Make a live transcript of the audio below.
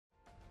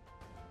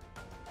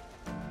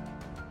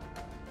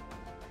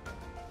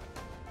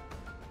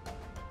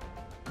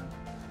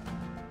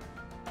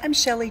I'm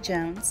Shelley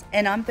Jones,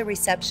 and I'm the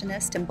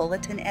receptionist and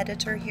bulletin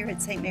editor here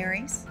at St.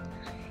 Mary's.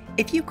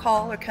 If you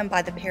call or come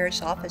by the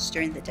parish office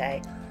during the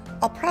day,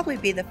 I'll probably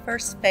be the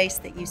first face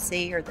that you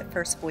see or the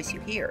first voice you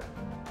hear.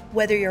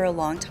 Whether you're a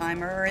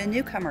long-timer or a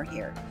newcomer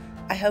here,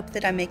 I hope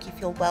that I make you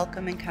feel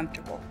welcome and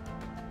comfortable.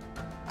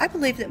 I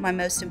believe that my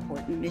most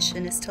important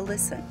mission is to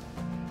listen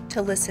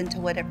to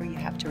whatever you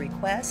have to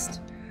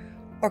request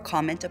or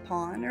comment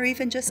upon, or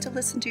even just to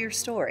listen to your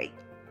story.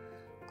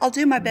 I'll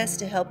do my best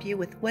to help you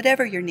with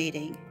whatever you're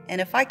needing,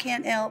 and if I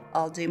can't help,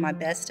 I'll do my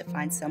best to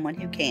find someone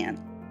who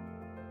can.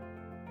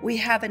 We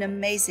have an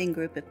amazing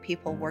group of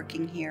people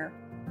working here,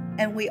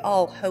 and we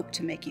all hope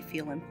to make you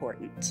feel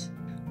important.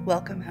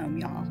 Welcome home,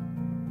 y'all.